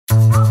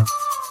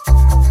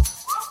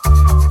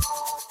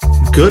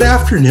Good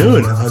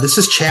afternoon. This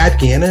is Chad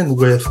Gannon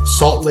with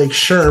Salt Lake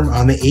SHRM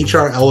on the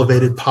HR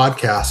Elevated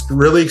podcast.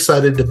 Really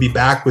excited to be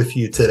back with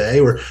you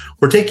today. We're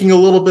taking a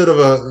little bit of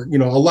a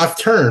left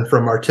turn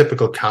from our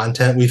typical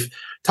content. We've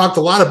talked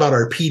a lot about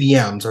our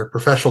PDMs, our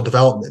professional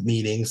development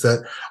meetings,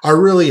 that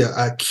are really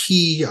a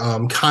key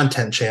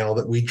content channel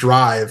that we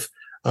drive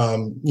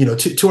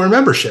to our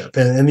membership.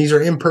 And these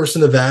are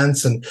in-person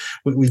events. And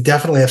we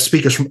definitely have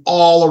speakers from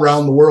all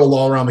around the world,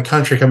 all around the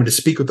country coming to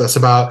speak with us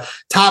about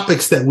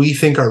topics that we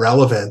think are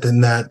relevant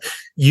and that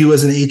you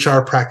as an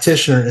HR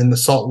practitioner in the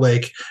Salt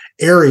Lake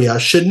area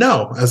should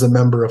know as a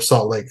member of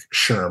Salt Lake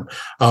SHRM.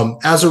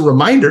 As a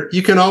reminder,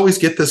 you can always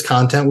get this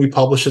content. We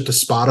publish it to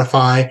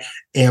Spotify,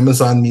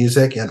 Amazon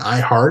Music, and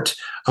iHeart.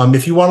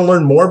 If you want to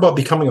learn more about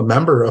becoming a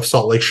member of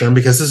Salt Lake SHRM,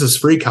 because this is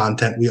free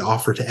content we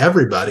offer to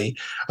everybody,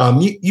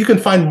 you can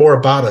find more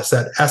about us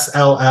at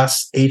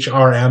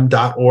slshrm.org.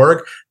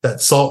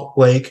 That's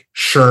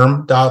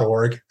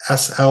saltlakeshrm.org,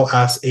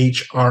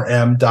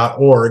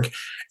 slshrm.org.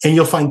 And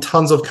you'll find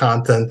tons of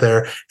content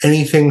there,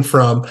 anything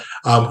from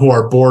who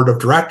our board of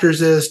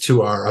directors is,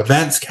 to our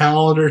events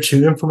calendar,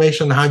 to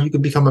information on how you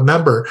can become a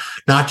member,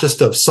 not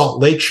just of Salt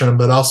Lake SHRM,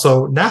 but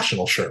also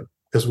National SHRM,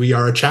 because we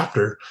are a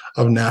chapter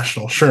of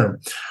National SHRM.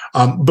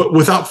 But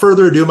without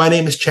further ado, my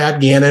name is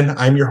Chad Gannon.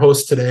 I'm your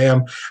host today.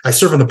 I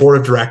serve on the board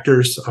of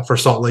directors for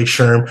Salt Lake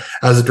SHRM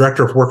as the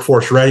director of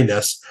workforce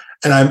readiness.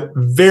 And I'm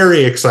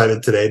very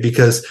excited today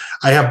because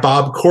I have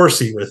Bob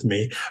Coursey with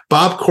me.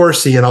 Bob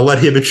Coursey, and I'll let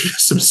him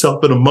introduce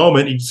himself in a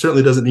moment. He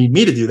certainly doesn't need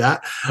me to do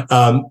that.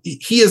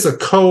 He is a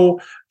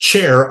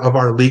co-chair of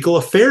our legal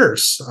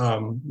affairs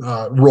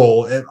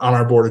role on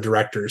our board of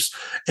directors.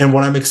 And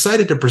what I'm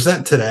excited to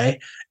present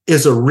today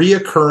is a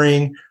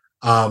reoccurring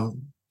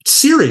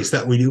series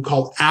that we do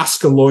called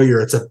Ask a Lawyer.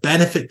 It's a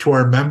benefit to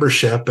our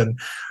membership. And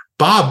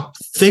Bob,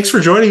 thanks for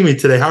joining me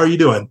today. How are you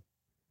doing?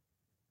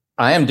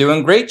 I am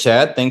doing great,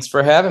 Chad. Thanks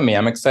for having me.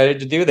 I'm excited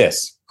to do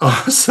this.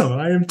 Awesome.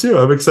 I am too.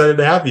 I'm excited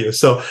to have you.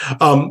 So,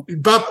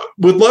 Bob,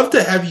 would love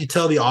to have you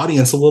tell the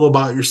audience a little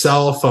about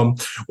yourself,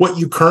 what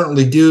you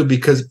currently do,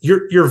 because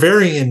you're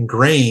very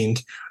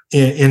ingrained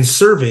in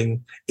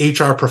serving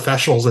HR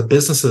professionals and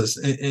businesses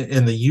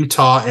in the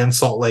Utah and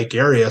Salt Lake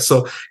area.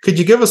 So could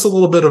you give us a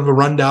little bit of a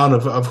rundown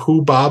of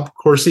who Bob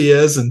Coursey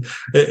is and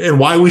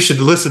why we should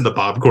listen to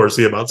Bob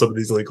Coursey about some of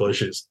these legal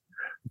issues?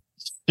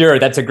 Sure,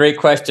 that's a great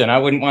question. I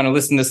wouldn't want to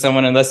listen to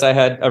someone unless I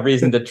had a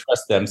reason to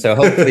trust them. So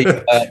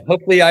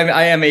hopefully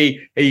I am a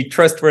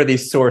trustworthy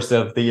source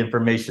of the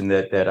information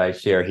that I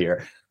share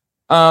here.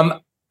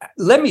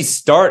 Let me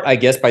start, I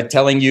guess, by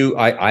telling you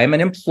I'm an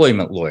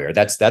employment lawyer.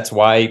 That's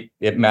why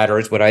it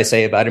matters what I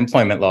say about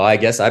employment law. I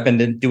guess I've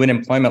been doing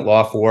employment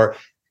law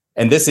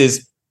and this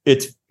is,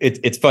 it's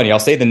funny. I'll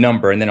say the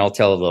number and then I'll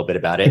tell a little bit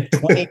about it.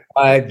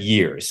 25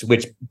 years,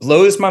 which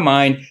blows my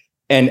mind.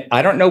 And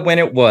I don't know when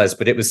it was,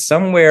 but it was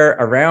somewhere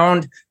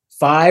around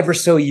 5 or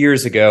so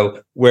years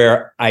ago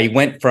where I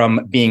went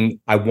from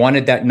I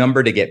wanted that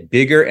number to get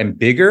bigger and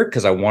bigger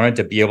because I wanted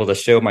to be able to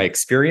show my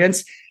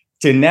experience,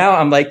 to now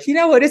I'm like, you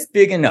know what, it's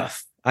big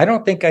enough. I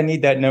don't think I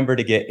need that number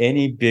to get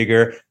any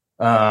bigger.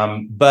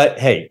 But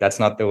hey, that's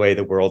not the way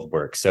the world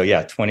works. So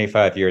yeah,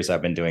 25 years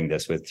I've been doing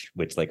this, which,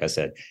 like I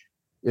said,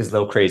 is a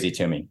little crazy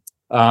to me.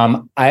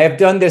 I have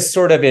done this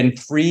sort of in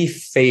 3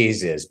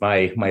 phases,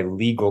 my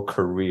legal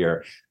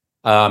career.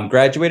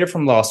 Graduated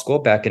from law school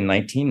back in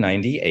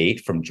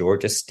 1998 from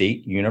Georgia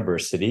State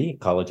University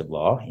College of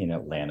Law in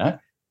Atlanta.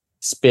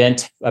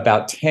 Spent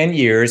about 10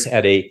 years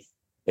at a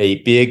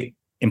big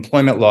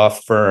employment law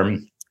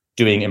firm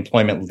doing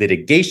employment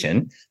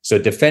litigation, so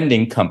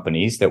defending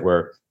companies that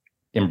were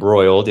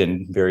embroiled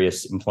in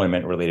various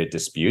employment-related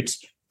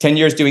disputes. 10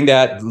 years doing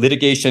that,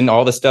 litigation,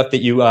 all the stuff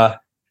that you, I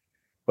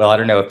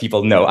don't know if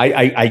people know.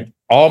 I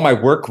all my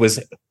work was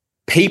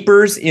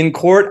papers in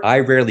court. I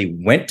rarely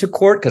went to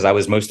court because I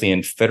was mostly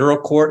in federal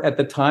court at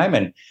the time.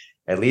 And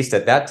at least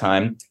at that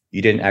time,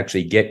 you didn't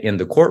actually get in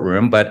the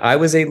courtroom, but I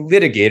was a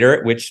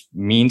litigator, which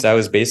means I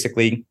was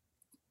basically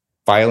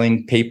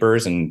filing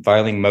papers and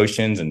filing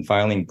motions and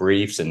filing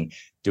briefs and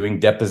doing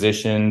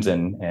depositions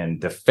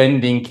and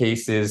defending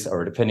cases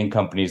or defending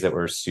companies that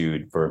were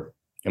sued for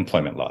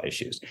employment law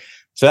issues.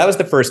 So that was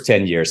the first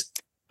 10 years.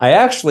 I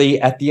actually,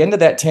 at the end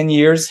of that 10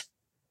 years,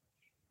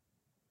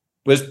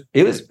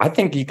 I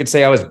think you could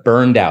say I was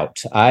burned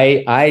out.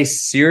 I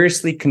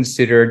seriously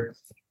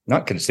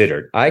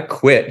I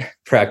quit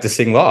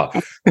practicing law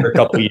for a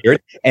couple of years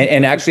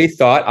and actually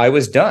thought I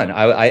was done.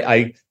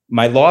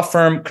 My law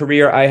firm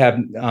career, I have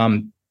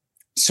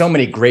so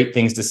many great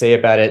things to say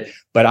about it,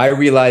 but I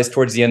realized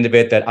towards the end of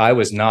it that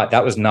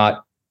that was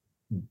not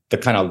the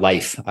kind of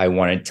life I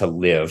wanted to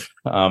live,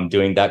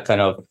 doing that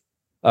kind of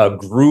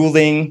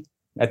grueling,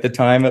 at the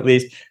time at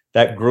least,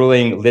 that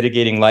grueling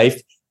litigating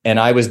life. And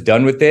I was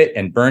done with it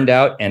and burned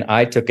out. And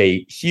I took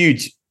a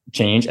huge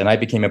change and I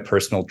became a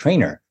personal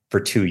trainer for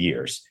 2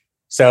 years.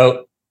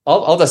 So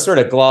I'll just sort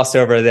of gloss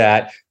over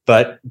that.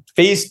 But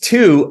phase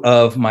 2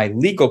 of my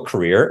legal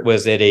career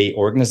was at an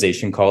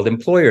organization called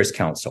Employers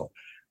Council.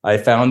 I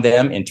found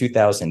them in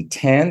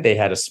 2010. They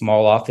had a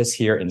small office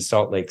here in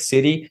Salt Lake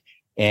City.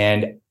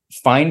 And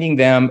finding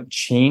them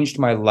changed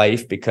my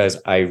life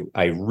because I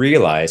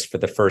realized for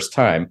the first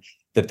time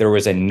that there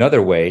was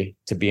another way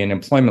to be an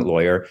employment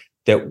lawyer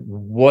that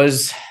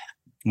was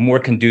more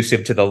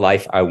conducive to the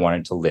life I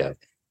wanted to live.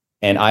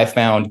 And I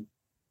found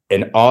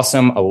an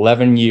awesome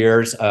 11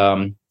 years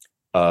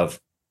of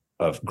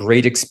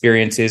great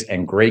experiences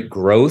and great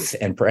growth.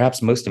 And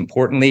perhaps most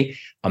importantly,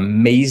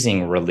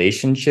 amazing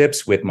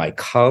relationships with my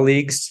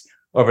colleagues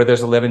over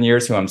those 11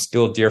 years who I'm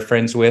still dear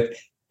friends with.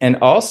 And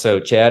also,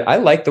 Chad, I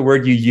like the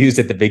word you used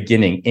at the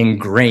beginning,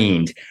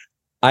 ingrained.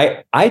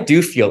 I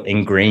do feel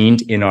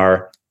ingrained in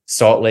our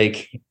Salt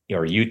Lake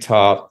or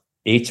Utah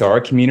HR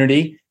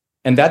community.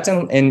 And that's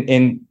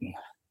in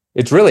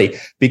it's really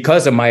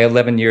because of my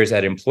 11 years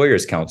at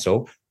Employers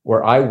Council,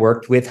 where I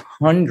worked with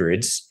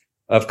hundreds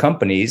of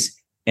companies.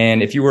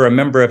 And if you were a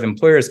member of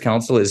Employers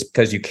Council, it's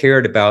because you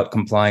cared about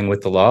complying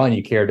with the law and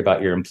you cared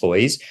about your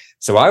employees.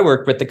 So I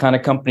worked with the kind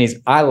of companies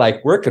I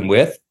like working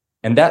with.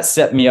 And that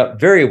set me up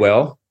very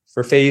well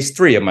for phase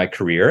 3 of my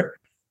career,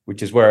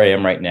 which is where I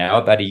am right now.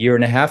 About a year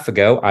and a half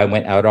ago, I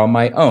went out on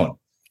my own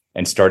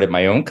and started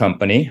my own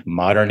company,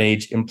 Modern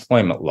Age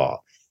Employment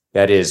Law.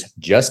 That is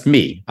just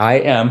me. I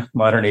am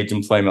Modern Age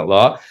Employment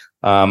Law.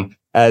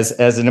 As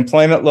an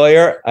employment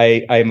lawyer,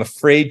 I am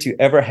afraid to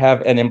ever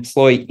have an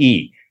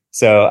employee.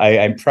 So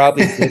I'm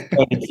probably just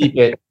going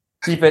to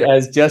keep it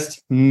as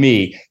just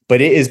me.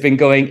 But it has been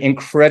going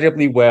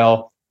incredibly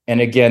well.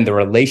 And again, the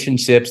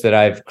relationships that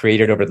I've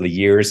created over the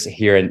years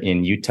here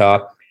in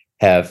Utah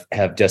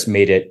have just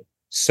made it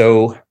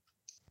so,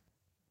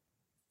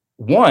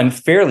 one,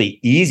 fairly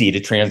easy to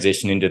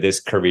transition into this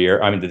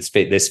career. I mean,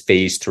 this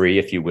phase 3,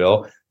 if you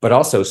will, but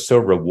also so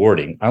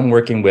rewarding. I'm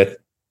working with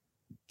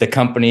the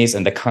companies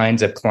and the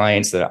kinds of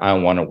clients that I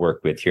want to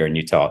work with here in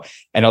Utah.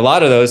 And a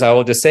lot of those, I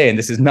will just say, and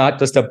this is not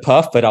just a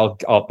puff, but I'm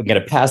going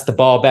to pass the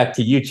ball back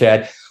to you,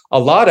 Chad. A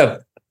lot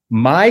of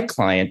my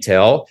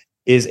clientele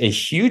is a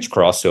huge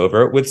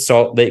crossover with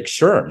Salt Lake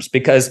SHRMs,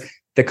 because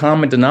the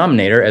common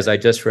denominator, as I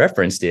just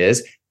referenced,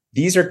 is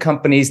these are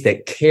companies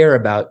that care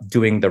about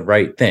doing the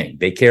right thing.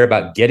 They care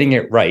about getting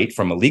it right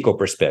from a legal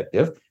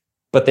perspective,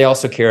 but they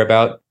also care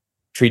about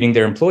treating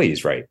their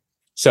employees right.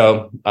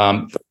 So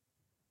I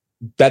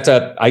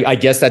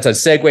guess that's a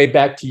segue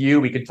back to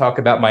you. We could talk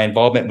about my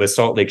involvement with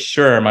Salt Lake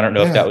SHRM. I don't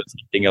know if that was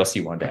anything else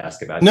you wanted to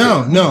ask about.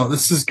 No,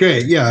 this is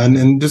great. Yeah.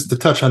 And just to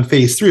touch on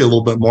phase 3 a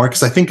little bit more,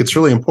 because I think it's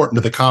really important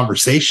to the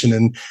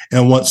conversation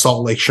and what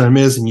Salt Lake SHRM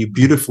is. And you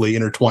beautifully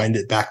intertwined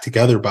it back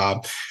together,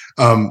 Bob.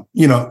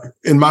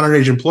 In modern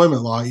age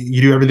employment law,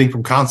 you do everything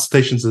from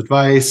consultations,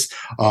 advice,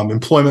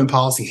 employment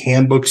policy,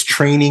 handbooks,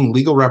 training,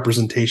 legal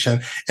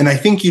representation. And I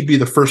think you'd be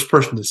the first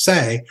person to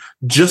say,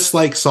 just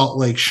like Salt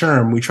Lake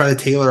SHRM, we try to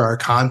tailor our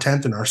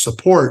content and our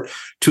support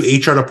to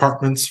HR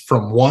departments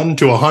from 1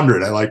 to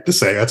 100. I like to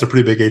say that's a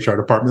pretty big HR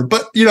department,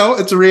 but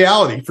it's a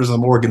reality for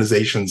some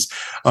organizations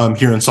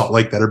here in Salt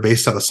Lake that are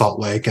based out of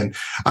Salt Lake. And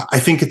I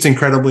think it's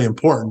incredibly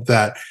important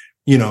that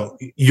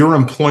your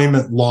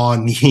employment law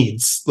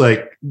needs,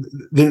 like,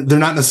 they're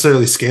not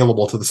necessarily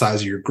scalable to the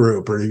size of your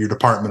group or your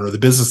department or the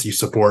business you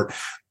support.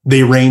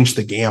 They range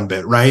the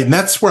gambit, right? And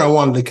that's where I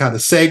wanted to kind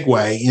of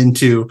segue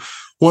into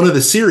one of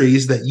the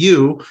series that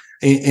you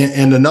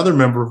and another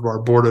member of our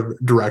board of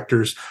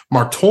directors,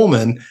 Mark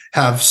Tolman,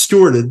 have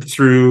stewarded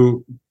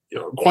through.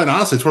 Quite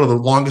honestly, it's one of the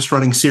longest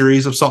running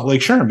series of Salt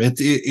Lake SHRM.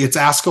 It's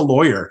Ask a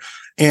Lawyer.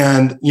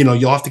 And,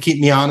 you'll have to keep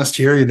me honest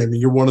here.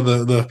 You're one of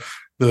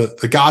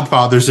the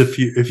godfathers, if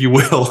you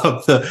will,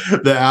 of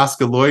the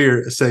Ask a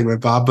Lawyer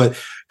segment, Bob. But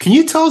can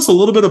you tell us a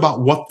little bit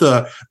about what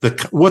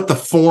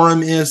the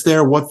forum is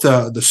there, what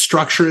the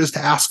structure is to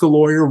Ask a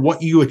Lawyer,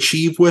 what you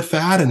achieve with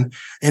that,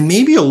 and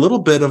maybe a little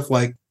bit of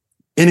like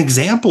an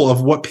example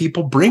of what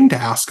people bring to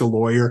Ask a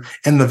Lawyer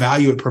and the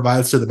value it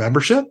provides to the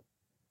membership?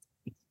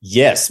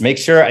 Yes, make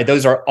sure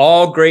those are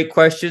all great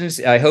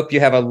questions. I hope you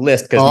have a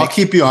list, because I'll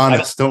keep you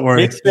honest. Don't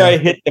worry. Make sure I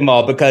hit them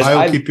all, because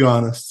I will keep you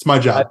honest. It's my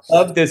job. I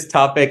love this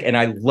topic, and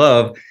I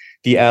love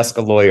the Ask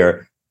a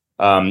Lawyer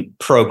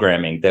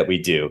programming that we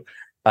do.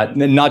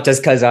 Not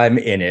just because I'm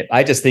in it.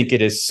 I just think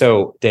it is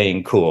so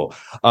dang cool.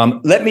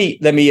 Let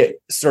me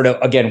sort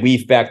of again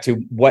weave back to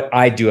what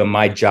I do in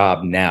my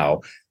job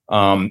now.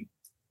 I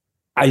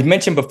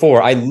mentioned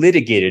before I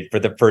litigated for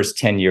the first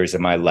 10 years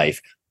of my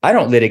life. I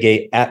don't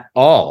litigate at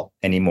all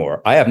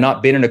anymore. I have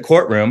not been in a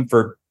courtroom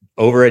for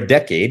over a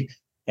decade,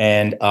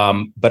 and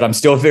but I'm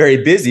still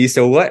very busy.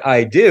 So what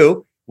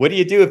do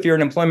you do if you're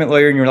an employment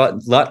lawyer and you're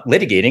not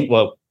litigating?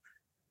 Well,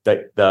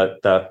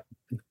 the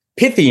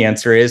pithy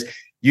answer is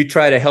you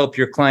try to help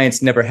your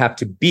clients never have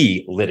to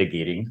be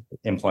litigating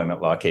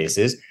employment law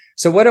cases.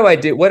 So what do I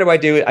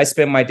do? I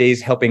spend my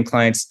days helping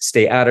clients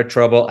stay out of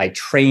trouble. I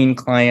train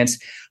clients.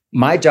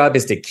 My job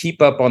is to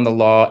keep up on the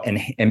law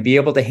and be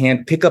able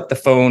to pick up the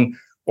phone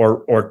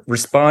or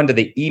respond to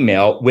the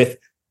email with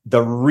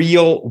the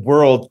real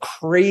world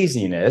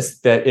craziness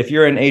that if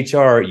you're in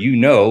HR,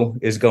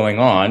 is going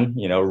on,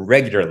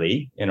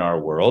 regularly in our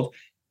world.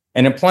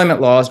 And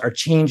employment laws are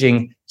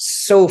changing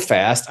so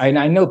fast.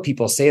 I know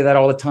people say that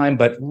all the time,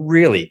 but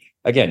really,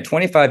 again,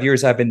 25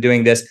 years I've been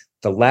doing this.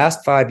 The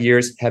last 5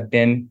 years have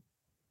been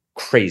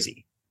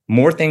crazy.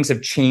 More things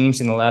have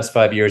changed in the last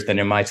 5 years than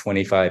in my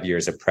 25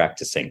 years of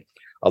practicing.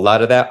 A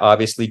lot of that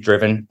obviously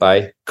driven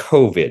by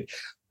COVID.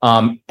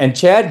 And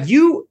Chad,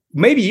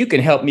 maybe you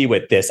can help me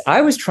with this.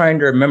 I was trying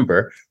to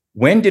remember,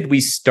 when did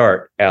we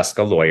start Ask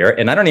a Lawyer?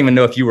 And I don't even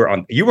know if you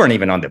weren't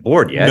even on the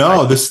board yet.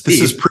 No, this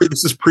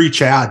is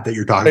pre-Chad that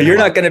you're talking about. You're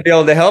not going to be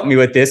able to help me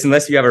with this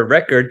unless you have a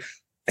record.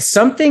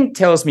 Something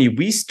tells me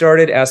we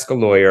started Ask a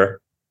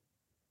Lawyer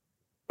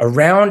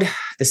around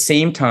the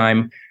same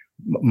time.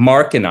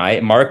 Mark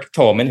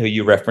Tolman, who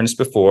you referenced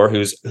before,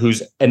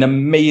 who's an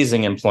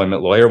amazing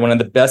employment lawyer, one of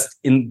the best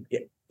in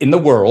the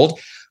world.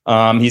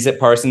 He's at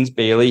Parsons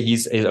Bailey.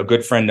 He's a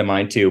good friend of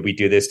mine too. We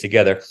do this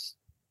together.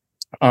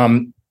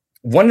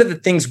 One of the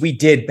things we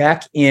did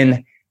back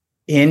in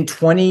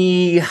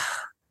 20, it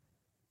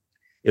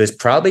was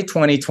probably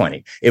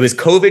 2020. It was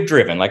COVID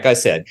driven, like I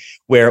said,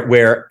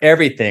 where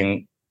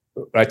everything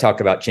I talk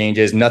about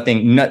changes.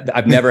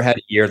 I've never had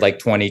a year like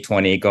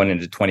 2020 going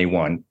into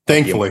 21.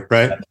 Thankfully,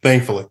 right?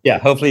 Thankfully. Yeah,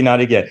 hopefully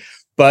not again.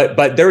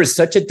 But there is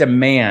such a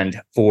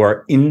demand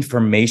for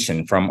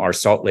information from our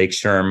Salt Lake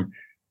SHRM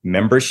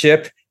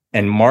membership.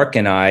 And Mark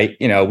and I,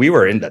 we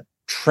were in the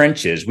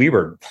trenches.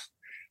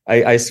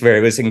 I swear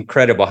it was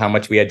incredible how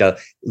much we had to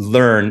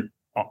learn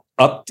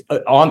up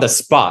on the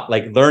spot,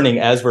 like learning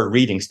as we're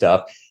reading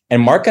stuff.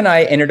 And Mark and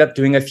I ended up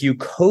doing a few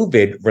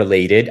COVID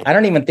related. I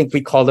don't even think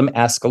we call them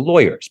Ask a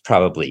Lawyers.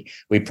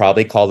 We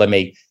probably call them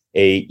a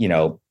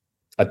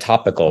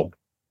topical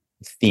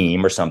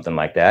theme or something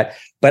like that.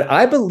 But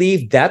I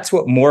believe that's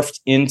what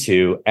morphed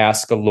into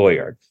Ask a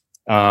Lawyer.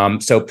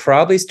 So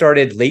probably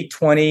started late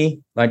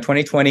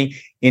 2020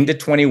 into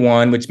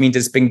 21, which means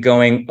it's been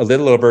going a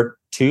little over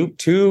two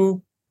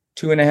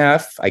and a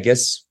half, I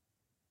guess,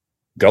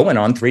 going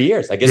on 3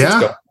 years. I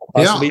guess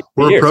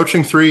we're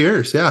approaching 3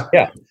 years.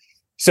 Yeah.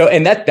 So,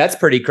 and that's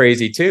pretty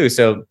crazy too.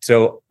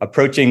 So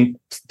approaching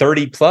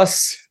 30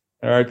 plus,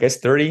 or I guess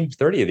 30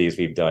 of these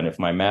we've done. If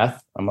my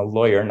math, I'm a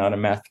lawyer, not a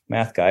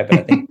math guy, but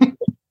I think.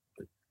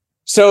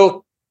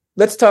 So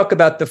let's talk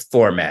about the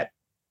format.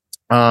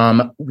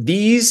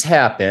 These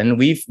happen.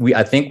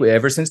 I think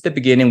ever since the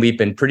beginning, we've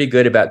been pretty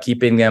good about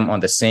keeping them on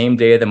the same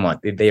day of the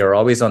month. They are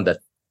always on the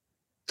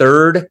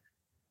third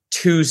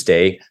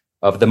Tuesday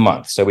of the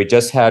month. So we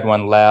just had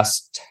one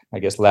last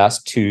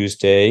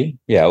Tuesday.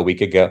 Yeah, a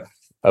week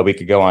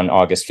ago on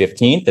August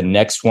 15th. The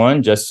next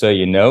one, just so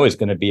you know, is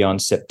going to be on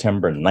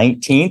September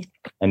 19th.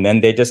 And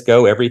then they just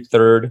go every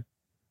third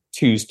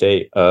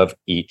Tuesday of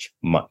each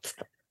month.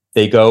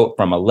 They go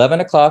from 11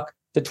 o'clock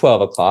to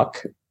 12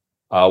 o'clock.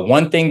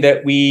 One thing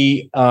that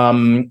we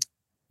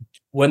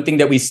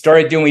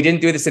started doing, we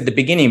didn't do this at the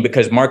beginning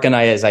because Mark and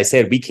I, as I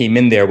said, we came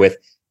in there with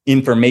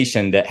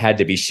information that had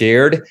to be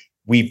shared.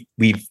 We've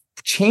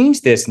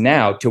changed this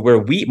now to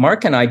where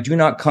Mark and I do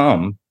not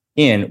come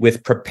in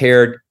with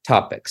prepared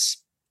topics.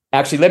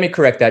 Actually, let me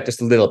correct that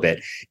just a little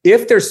bit.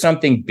 If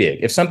something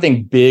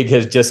big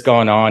has just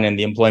gone on in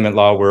the employment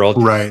law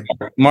world, right,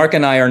 Mark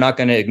and I are not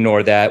going to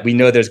ignore that. We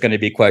know there's going to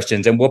be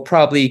questions, and we'll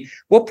probably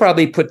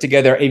put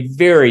together a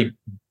very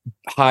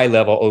high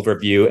level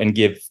overview and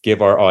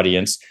give our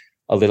audience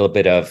a little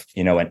bit of,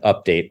 an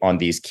update on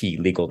these key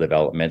legal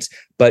developments.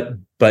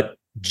 But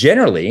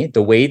generally,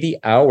 the way the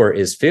hour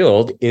is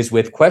filled is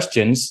with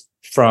questions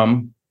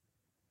from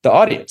the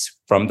audience,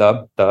 from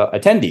the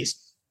attendees.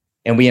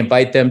 And we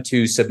invite them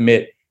to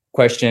submit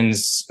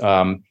questions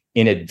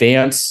in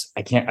advance.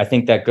 I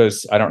think that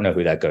goes, I don't know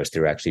who that goes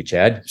through actually,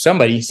 Chad.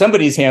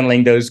 Somebody's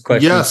handling those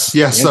questions.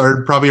 Yes.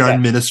 Probably our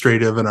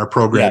administrative and our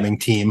programming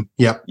team.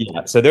 Yep.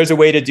 Yeah. So there's a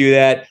way to do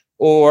that.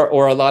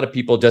 Or a lot of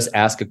people just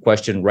ask a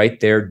question right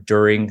there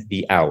during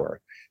the hour.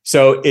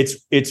 So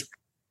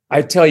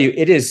I tell you,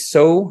 it is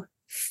so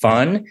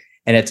fun.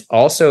 And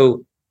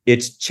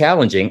it's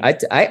challenging.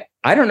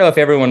 I don't know if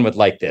everyone would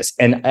like this.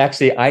 And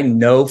actually, I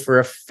know for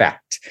a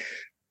fact,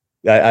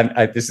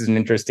 this is an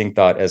interesting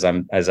thought as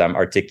I'm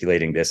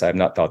articulating this. I've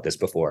not thought this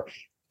before.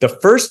 The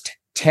first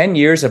 10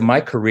 years of my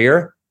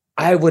career,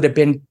 I would have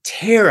been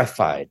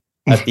terrified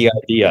at the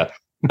idea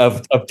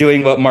of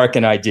doing what Mark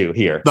and I do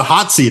here. The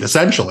hot seat,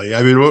 essentially.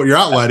 I mean, what you're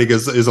outlining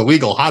is a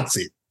legal hot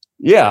seat.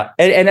 Yeah.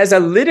 And as a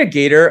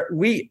litigator,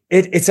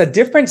 it's a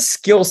different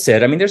skill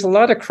set. I mean, there's a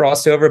lot of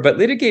crossover, but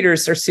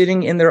litigators are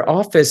sitting in their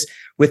office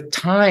with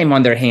time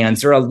on their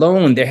hands. They're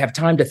alone. They have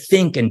time to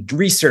think and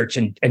research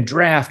and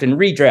draft and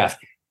redraft.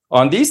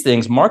 On these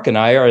things, Mark and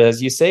I are,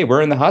 as you say,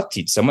 we're in the hot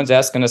seat. Someone's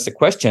asking us a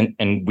question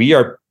and we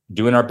are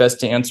doing our best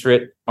to answer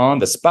it on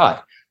the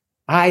spot.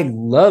 I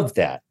love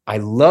that. I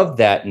love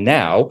that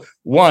now.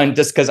 One,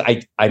 just because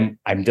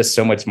I'm just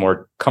so much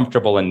more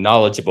comfortable and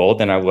knowledgeable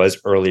than I was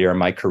earlier in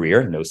my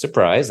career. No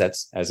surprise,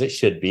 that's as it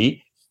should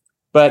be.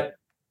 But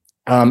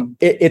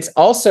it's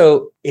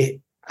also,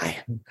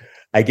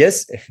 I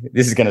guess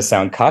this is going to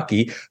sound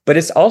cocky, but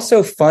it's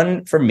also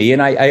fun for me.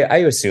 And I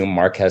assume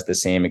Mark has the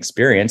same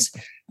experience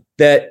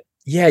that,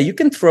 yeah, you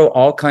can throw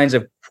all kinds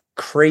of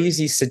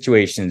crazy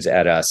situations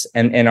at us,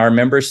 and our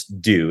members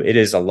do. It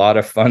is a lot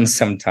of fun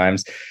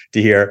sometimes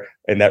to hear.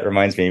 And that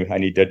reminds me, I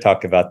need to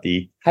talk about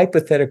the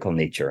hypothetical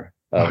nature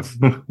of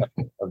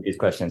these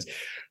questions.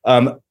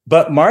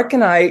 But Mark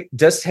and I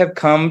just have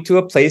come to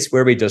a place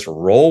where we just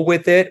roll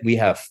with it. We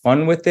have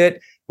fun with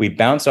it. We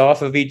bounce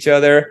off of each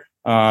other.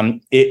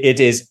 It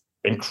is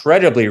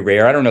incredibly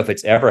rare. I don't know if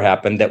it's ever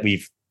happened that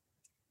we've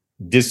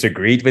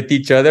disagreed with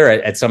each other.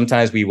 At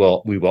sometimes we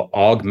will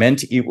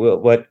augment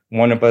what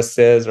one of us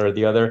says or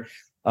the other.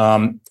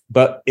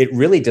 But it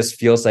really just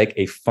feels like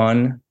a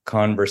fun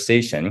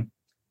conversation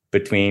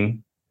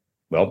between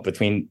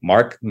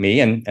Mark, me,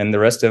 and the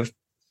rest of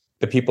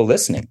the people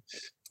listening.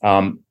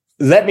 I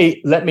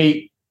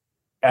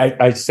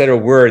said a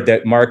word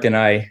that Mark and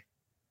I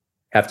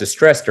have to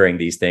stress during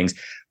these things.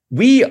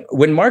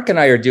 When Mark and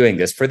I are doing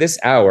this for this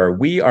hour,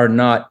 we are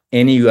not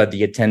any of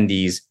the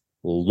attendees'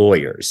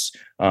 lawyers.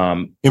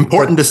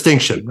 Important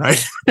distinction,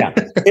 right? Yeah,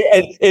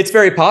 it's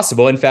very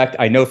possible. In fact,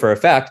 I know for a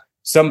fact,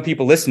 some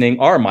people listening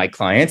are my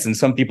clients, and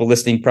some people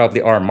listening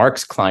probably are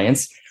Mark's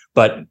clients.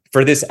 But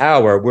for this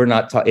hour,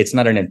 it's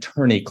not an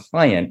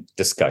attorney-client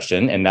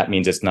discussion, and that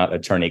means it's not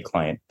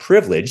attorney-client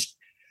privileged.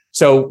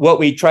 So what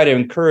we try to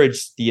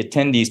encourage the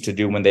attendees to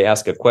do when they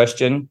ask a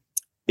question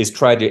is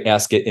try to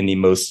ask it in the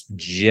most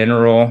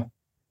general,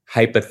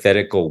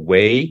 hypothetical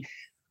way.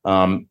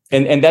 And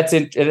that's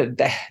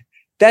it.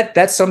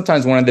 That's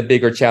sometimes one of the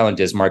bigger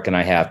challenges Mark and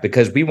I have,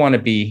 because we want to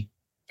be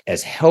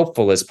as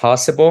helpful as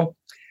possible.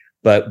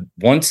 But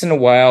once in a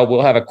while,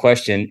 we'll have a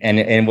question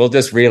and we'll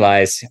just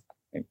realize,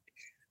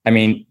 I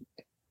mean,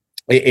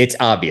 it's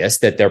obvious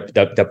that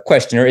the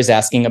questioner is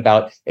asking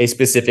about a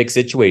specific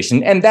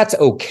situation, and that's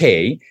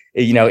okay.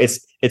 You know,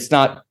 it's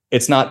not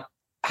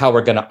how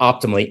we're going to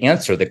optimally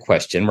answer the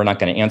question. We're not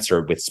going to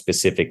answer with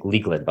specific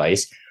legal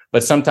advice,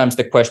 but sometimes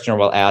the questioner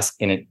will ask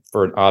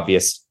for an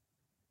obvious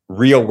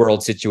real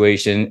world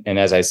situation. And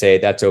as I say,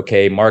 that's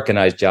okay. Mark and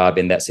I's job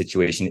in that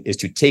situation is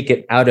to take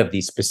it out of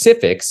the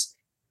specifics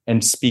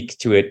and speak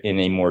to it in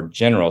a more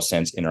general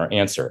sense in our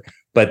answer.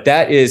 But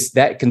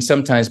that can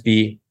sometimes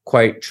be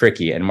quite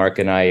tricky. And Mark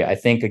and I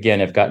think, again,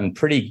 have gotten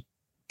pretty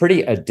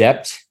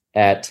adept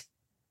at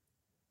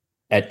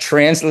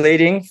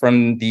translating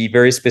from the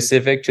very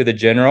specific to the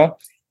general.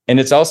 And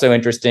it's also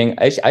interesting.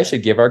 I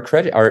should give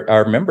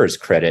our members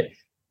credit.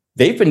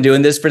 They've been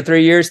doing this for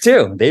 3 years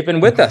too. They've been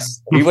with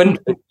us.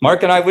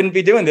 Mark and I wouldn't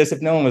be doing this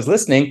if no one was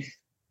listening.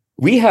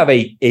 We have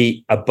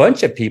a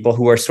bunch of people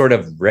who are sort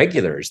of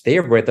regulars. They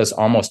are with us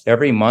almost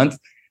every month.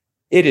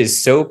 It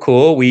is so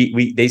cool. We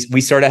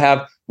sort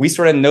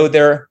of know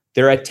their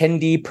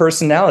attendee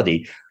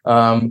personality.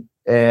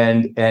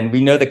 And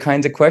we know the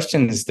kinds of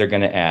questions they're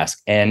going to ask.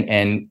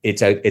 And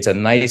it's a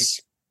nice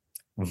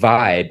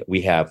vibe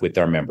we have with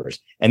our members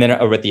and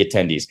then with the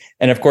attendees.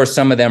 And of course,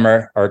 some of them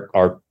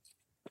are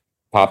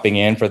popping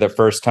in for the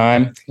first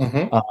time.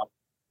 Mm-hmm.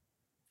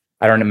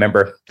 I don't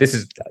remember. This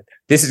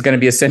is going to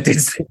be a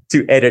sentence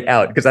to edit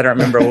out because I don't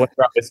remember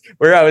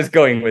where I was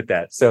going with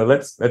that. So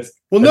let's.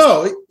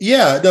 No,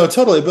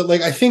 totally. But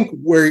like, I think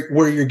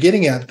where you're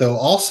getting at though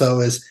also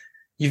is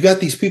you've got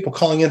these people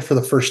calling in for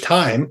the first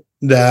time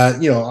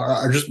that, you know,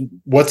 are just,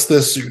 what's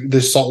this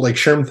Salt Lake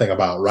SHRM thing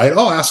about, right?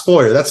 Oh, ask a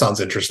lawyer. That sounds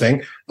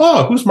interesting.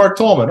 Oh, who's Mark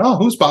Tolman? Oh,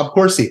 who's Bob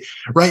Coursey?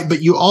 Right.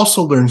 But you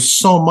also learn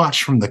so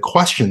much from the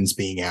questions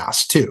being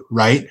asked too,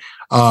 right?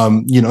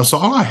 So,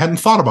 I hadn't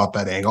thought about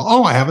that angle.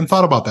 Oh, I haven't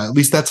thought about that. At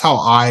least that's how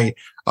I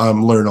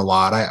learn a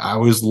lot. I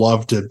always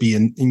love to be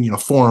in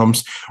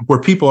forums where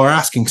people are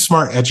asking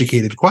smart,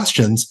 educated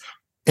questions.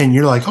 And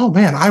you're like, oh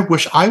man, I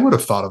wish I would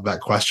have thought of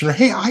that question. Or,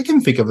 hey, I can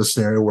think of a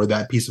scenario where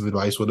that piece of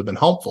advice would have been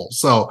helpful.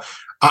 So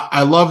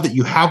I love that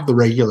you have the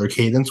regular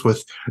cadence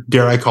with,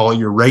 dare I call it,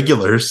 your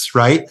regulars,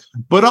 right?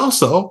 But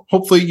also,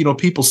 hopefully,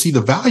 people see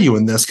the value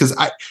in this. Because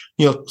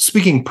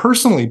speaking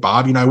personally,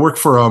 Bob, I work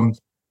for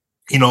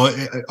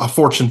a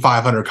Fortune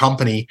 500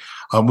 company.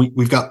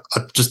 We've got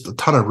just a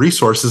ton of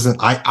resources, and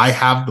I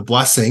have the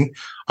blessing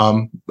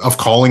of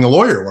calling a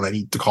lawyer when I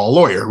need to call a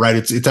lawyer, right?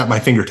 It's at my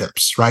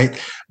fingertips, right?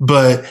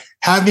 But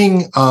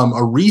having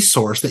a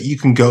resource that you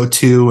can go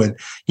to and,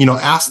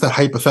 ask that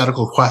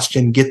hypothetical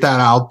question, get that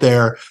out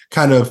there,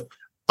 kind of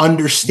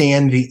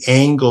understand the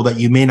angle that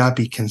you may not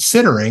be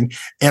considering.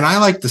 And I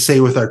like to say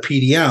with our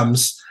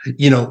PDMs,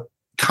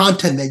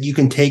 content that you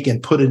can take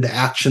and put into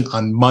action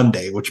on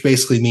Monday, which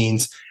basically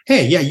means,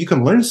 hey, yeah, you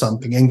can learn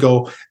something and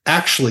go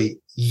actually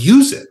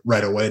use it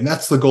right away. And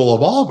that's the goal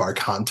of all of our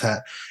content.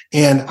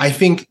 And I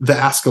think the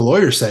Ask a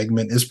Lawyer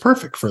segment is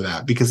perfect for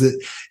that because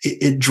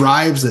it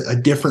drives a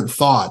different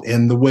thought.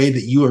 And the way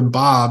that you,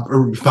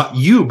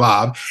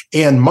 Bob,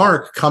 and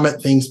Mark come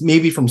at things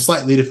maybe from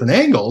slightly different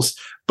angles,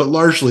 but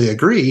largely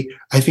agree,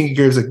 I think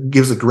it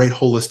gives a great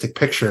holistic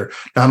picture,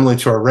 not only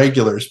to our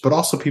regulars, but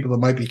also people that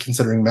might be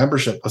considering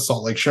membership with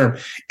Salt Lake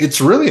SHRM. It's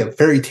really a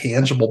very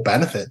tangible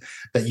benefit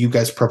that you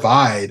guys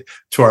provide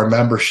to our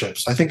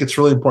memberships. I think it's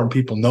really important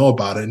people know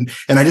about it.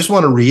 And I just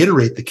want to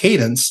reiterate the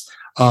cadence.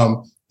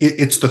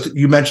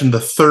 You mentioned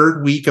the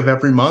third week of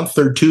every month,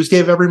 third Tuesday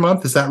of every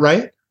month. Is that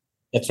right?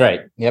 That's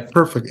right. Yep.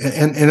 Perfect.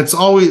 And it's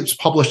always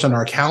published on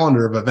our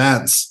calendar of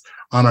events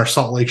on our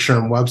Salt Lake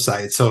SHRM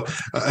website. So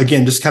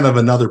again, just kind of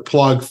another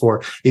plug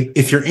for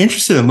if you're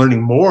interested in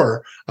learning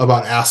more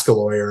about Ask a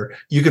Lawyer,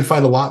 you can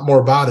find a lot more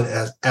about it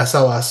at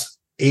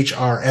slshrm.org.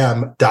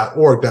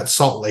 That's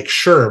Salt Lake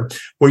SHRM,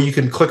 where you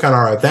can click on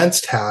our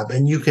events tab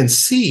and you can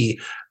see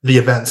the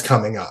events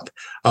coming up.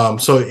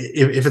 So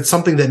if it's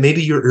something that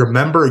maybe you're a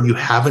member and you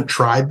haven't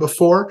tried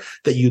before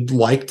that you'd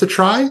like to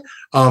try,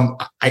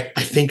 I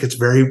think it's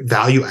very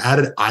value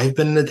added. I've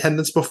been in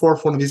attendance before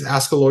for one of these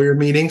Ask a Lawyer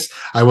meetings.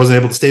 I wasn't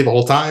able to stay the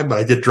whole time, but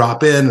I did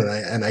drop in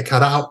and I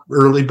cut out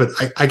early, but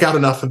I got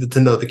enough of it to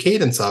know the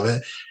cadence of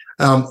it.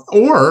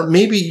 Or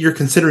maybe you're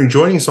considering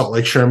joining Salt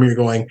Lake SHRM and you're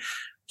going,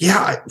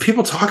 yeah,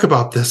 people talk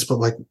about this, but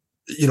like,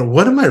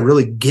 what am I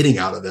really getting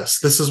out of this?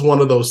 This is one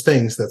of those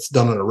things that's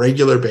done on a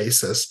regular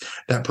basis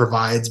that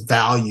provides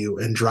value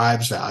and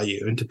drives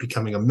value into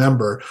becoming a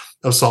member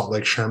of Salt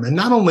Lake SHRM. And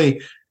not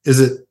only is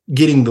it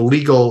getting the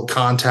legal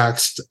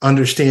context,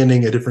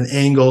 understanding a different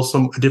angle,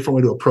 a different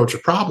way to approach a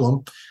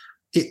problem,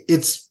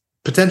 it's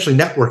potentially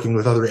networking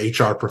with other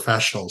HR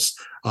professionals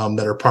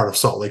that are part of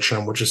Salt Lake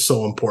SHRM, which is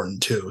so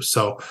important too.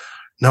 So,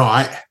 no,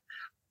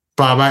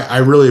 Bob, I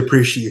really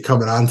appreciate you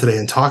coming on today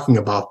and talking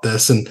about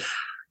this. And,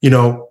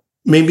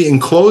 maybe in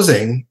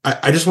closing,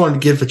 I just wanted to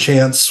give a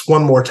chance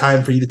one more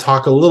time for you to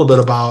talk a little bit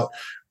about,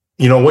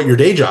 what your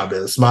day job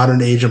is,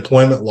 modern age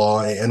employment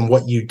law, and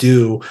what you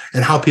do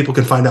and how people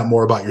can find out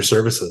more about your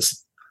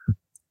services.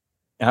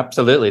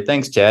 Absolutely.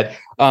 Thanks, Chad.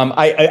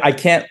 I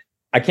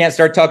can't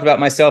start talking about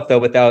myself though,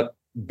 without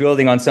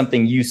building on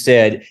something you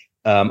said.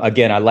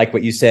 Again, I like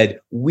what you said.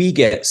 We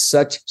get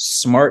such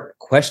smart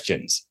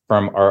questions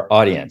from our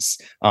audience.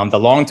 The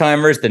long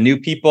timers, the new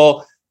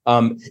people,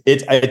 I'm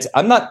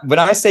not, when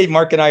I say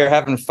Mark and I are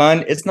having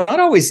fun, it's not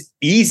always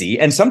easy.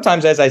 And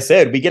sometimes, as I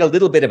said, we get a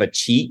little bit of a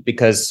cheat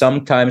because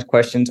sometimes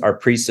questions are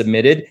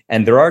pre-submitted.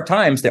 And there are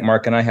times that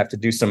Mark and I have to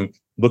do some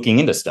looking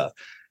into stuff.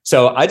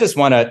 So I just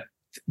want to,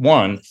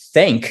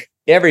 thank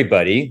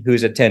everybody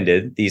who's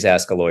attended these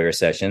Ask a Lawyer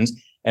sessions,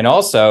 and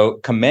also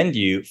commend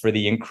you for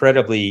the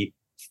incredibly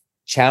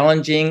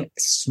challenging,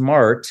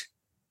 smart,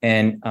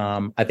 and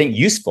I think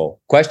useful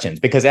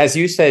questions. Because as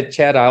you said,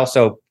 Chad,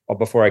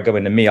 before I go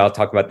into me, I'll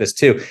talk about this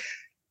too.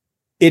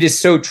 It is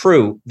so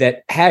true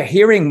that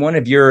hearing one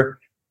of your,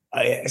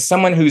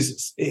 someone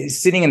who's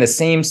sitting in the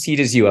same seat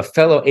as you, a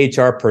fellow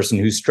HR person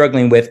who's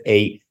struggling with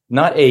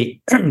not a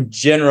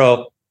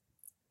general,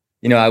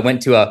 I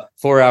went to a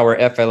 4-hour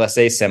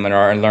FLSA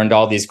seminar and learned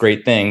all these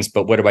great things,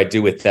 but what do I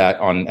do with that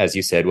as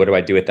you said, what do I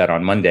do with that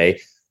on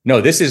Monday?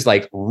 No, this is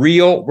like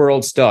real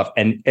world stuff.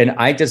 And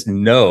I just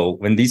know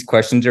when these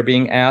questions are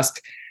being asked,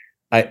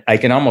 I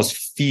can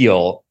almost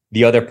feel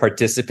the other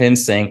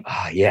participants saying,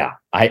 yeah,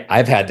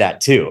 I've had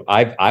that too.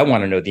 I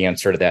want to know the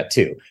answer to that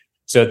too.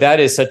 So that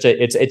is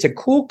it's a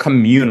cool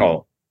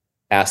communal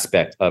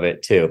aspect of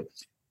it too.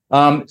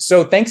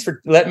 So thanks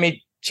for letting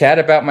me chat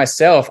about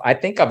myself. I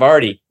think I've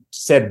already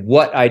said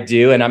what I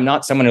do, and I'm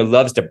not someone who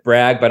loves to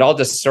brag, but I'll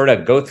just sort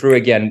of go through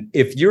again.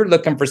 If you're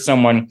looking for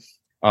someone,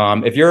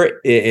 if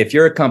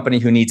you're a company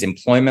who needs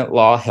employment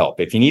law help,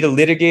 if you need a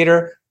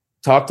litigator,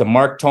 talk to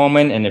Mark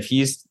Tolman, and if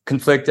he's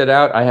conflicted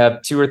out, I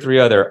have 2 or 3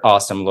 other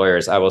awesome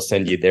lawyers. I will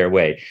send you their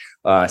way,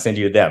 send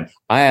you them.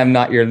 I am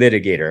not your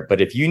litigator,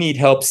 but if you need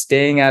help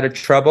staying out of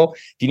trouble,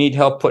 if you need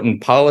help putting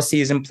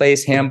policies in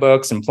place,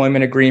 handbooks,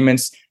 employment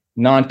agreements,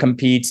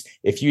 non-competes,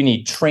 if you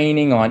need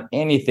training on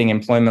anything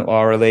employment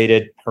law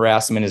related,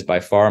 harassment is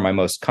by far my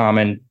most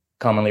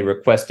commonly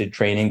requested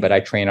training, but I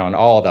train on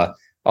all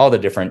the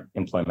different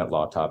employment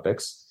law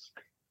topics.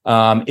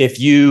 If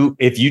you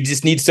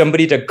just need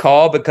somebody to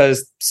call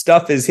because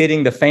stuff is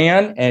hitting the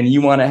fan and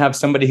you want to have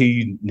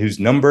somebody whose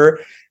number,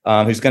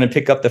 who's going to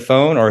pick up the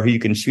phone, or who you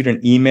can shoot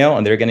an email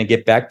and they're going to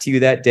get back to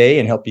you that day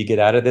and help you get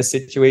out of this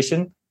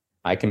situation,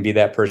 I can be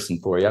that person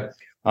for you.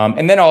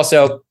 And then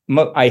also,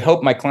 I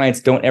hope my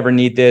clients don't ever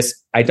need this.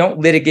 I don't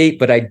litigate,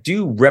 but I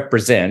do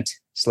represent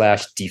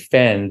 /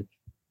 defend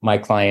my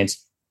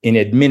clients in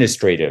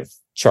administrative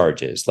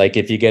charges. Like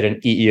if you get an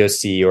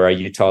EEOC or a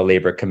Utah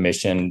Labor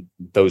Commission,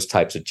 those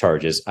types of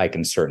charges, I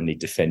can certainly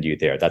defend you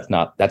there. That's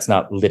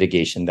not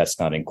litigation. That's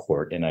not in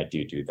court. And I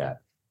do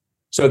that.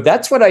 So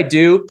that's what I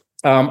do.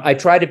 I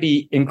try to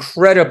be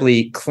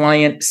incredibly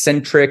client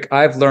centric.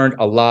 I've learned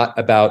a lot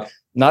about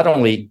not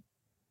only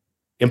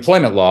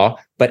employment law,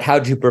 but how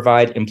to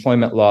provide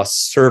employment law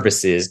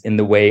services in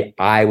the way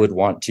I would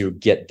want to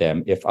get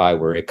them if I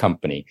were a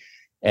company.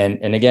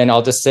 And again,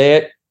 I'll just say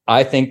it.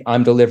 I think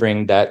I'm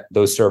delivering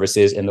those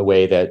services in the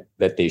way that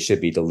they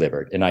should be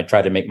delivered. And I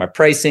try to make my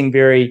pricing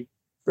very,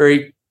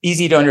 very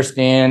easy to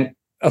understand,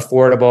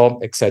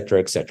 affordable, et cetera,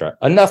 et cetera.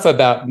 Enough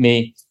about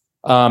me.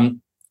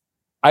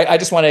 I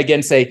just want to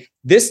again say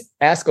this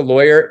Ask a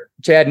Lawyer,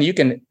 Chad, and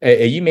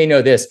you may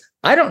know this.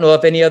 I don't know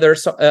if any other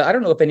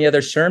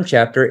SHRM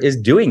chapter is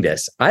doing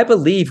this. I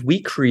believe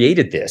we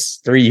created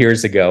this 3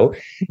 years ago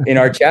in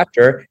our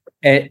chapter,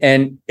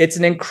 and it's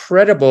an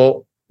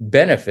incredible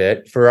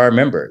benefit for our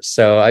members.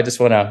 So I just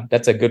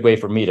that's a good way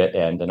for me to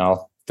end, and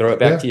I'll throw it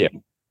back to you.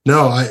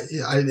 No,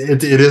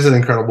 it is an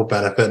incredible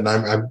benefit, and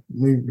I'm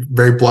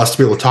very blessed to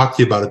be able to talk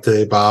to you about it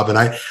today, Bob. And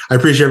I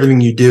appreciate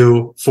everything you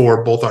do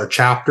for both our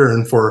chapter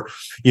and for,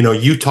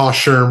 Utah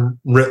SHRM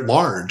writ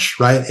large,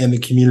 right, and the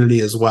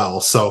community as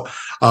well. So,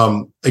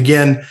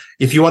 again,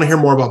 if you want to hear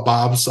more about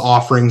Bob's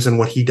offerings and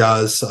what he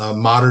does,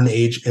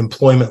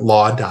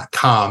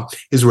 modernageemploymentlaw.com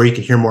is where you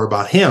can hear more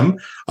about him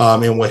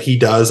and what he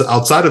does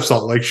outside of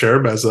Salt Lake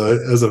SHRM as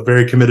a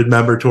very committed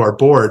member to our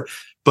board.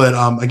 But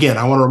again,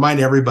 I want to remind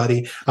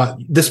everybody,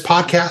 this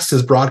podcast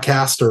is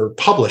broadcast or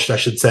published, I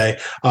should say,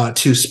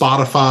 to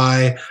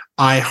Spotify,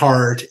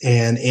 iHeart,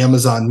 and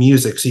Amazon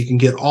Music. So you can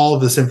get all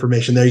of this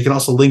information there. You can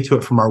also link to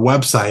it from our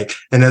website.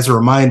 And as a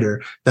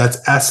reminder, that's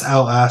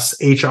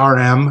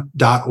slshrm.org.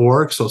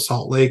 So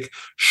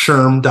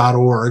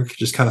saltlakeshrm.org,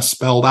 just kind of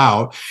spelled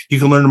out. You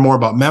can learn more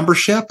about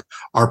membership,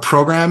 our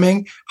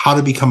programming, how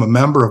to become a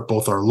member of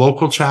both our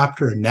local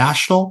chapter and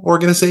national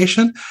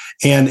organization,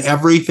 and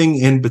everything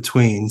in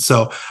between.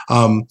 So,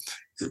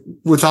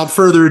 without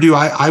further ado,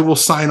 I will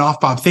sign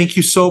off, Bob. Thank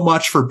you so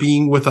much for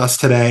being with us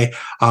today.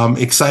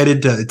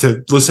 Excited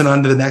to listen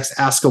on to the next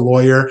Ask a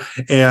Lawyer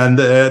and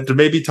to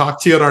maybe talk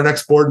to you at our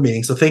next board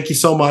meeting. So thank you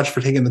so much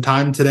for taking the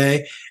time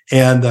today,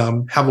 and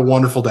have a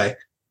wonderful day.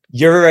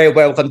 You're very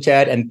welcome,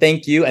 Chad. And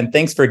thank you. And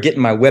thanks for getting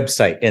my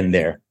website in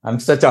there. I'm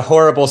such a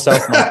horrible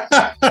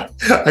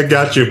self-marketer. I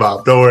got you,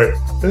 Bob. Don't worry.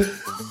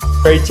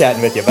 Great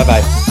chatting with you.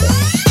 Bye-bye.